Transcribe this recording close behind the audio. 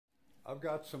I've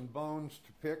got some bones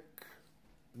to pick,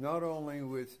 not only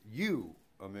with you,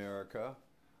 America,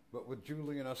 but with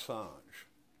Julian Assange.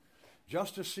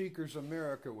 Justice Seekers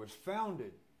America was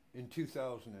founded in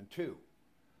 2002.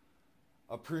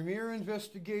 A premier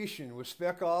investigation with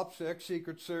Spec Ops,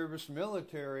 ex-Secret Service,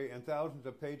 military, and thousands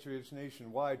of patriots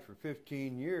nationwide for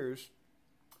 15 years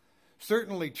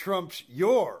certainly trumps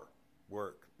your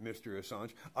work, Mr.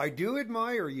 Assange. I do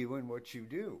admire you and what you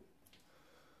do.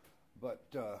 But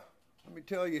let me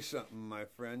tell you something, my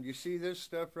friend. You see this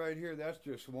stuff right here? That's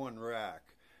just one rack.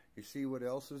 You see what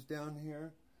else is down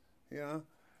here? Yeah?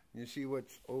 You see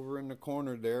what's over in the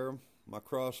corner there? My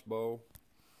crossbow.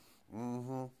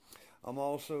 I'm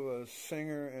also a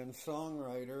singer and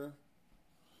songwriter.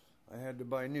 I had to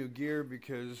buy new gear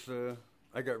because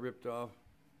I got ripped off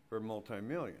for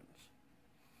multi-millions.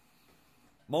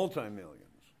 Multi-millions.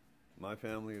 My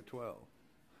family of 12.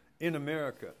 In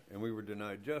America, and we were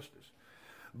denied justice.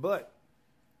 But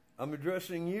I'm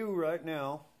addressing you right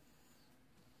now.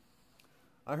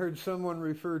 I heard someone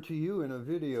refer to you in a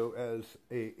video as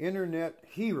an internet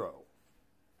hero.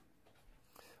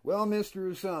 Well, Mr.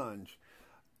 Assange,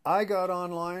 I got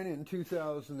online in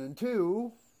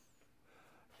 2002,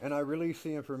 and I released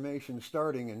the information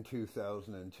starting in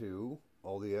 2002,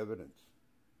 all the evidence.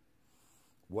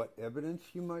 What evidence,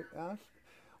 you might ask?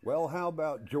 Well, how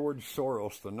about George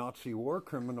Soros, the Nazi war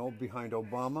criminal behind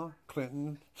Obama,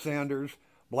 Clinton, Sanders,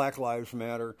 Black Lives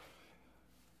Matter,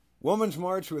 Women's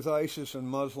March with ISIS and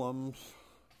Muslims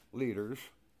leaders?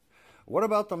 What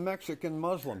about the Mexican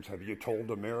Muslims? Have you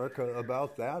told America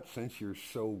about that? Since you're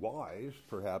so wise,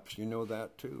 perhaps you know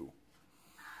that too.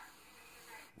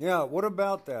 Yeah, what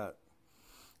about that?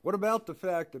 What about the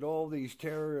fact that all these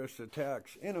terrorist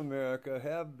attacks in America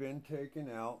have been taken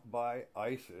out by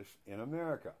ISIS in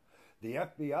America? The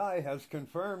FBI has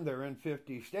confirmed they're in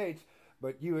 50 states,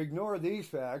 but you ignore these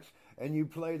facts and you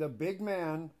play the big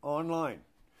man online.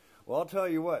 Well, I'll tell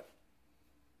you what.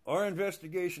 Our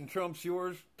investigation trumps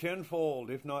yours tenfold,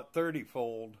 if not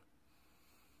 30-fold.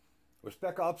 With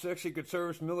Spec Ops, ex-Secret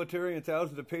Service, military, and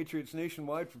thousands of patriots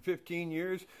nationwide for 15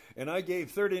 years, and I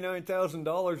gave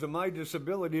 $39,000 of my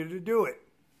disability to do it.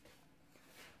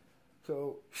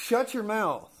 So shut your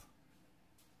mouth.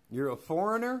 You're a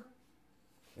foreigner,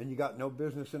 and you got no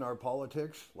business in our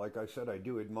politics. Like I said, I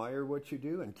do admire what you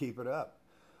do, and keep it up.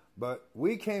 But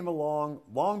we came along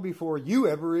long before you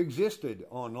ever existed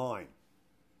online.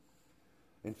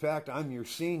 In fact, I'm your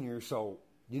senior, so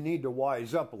you need to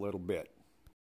wise up a little bit.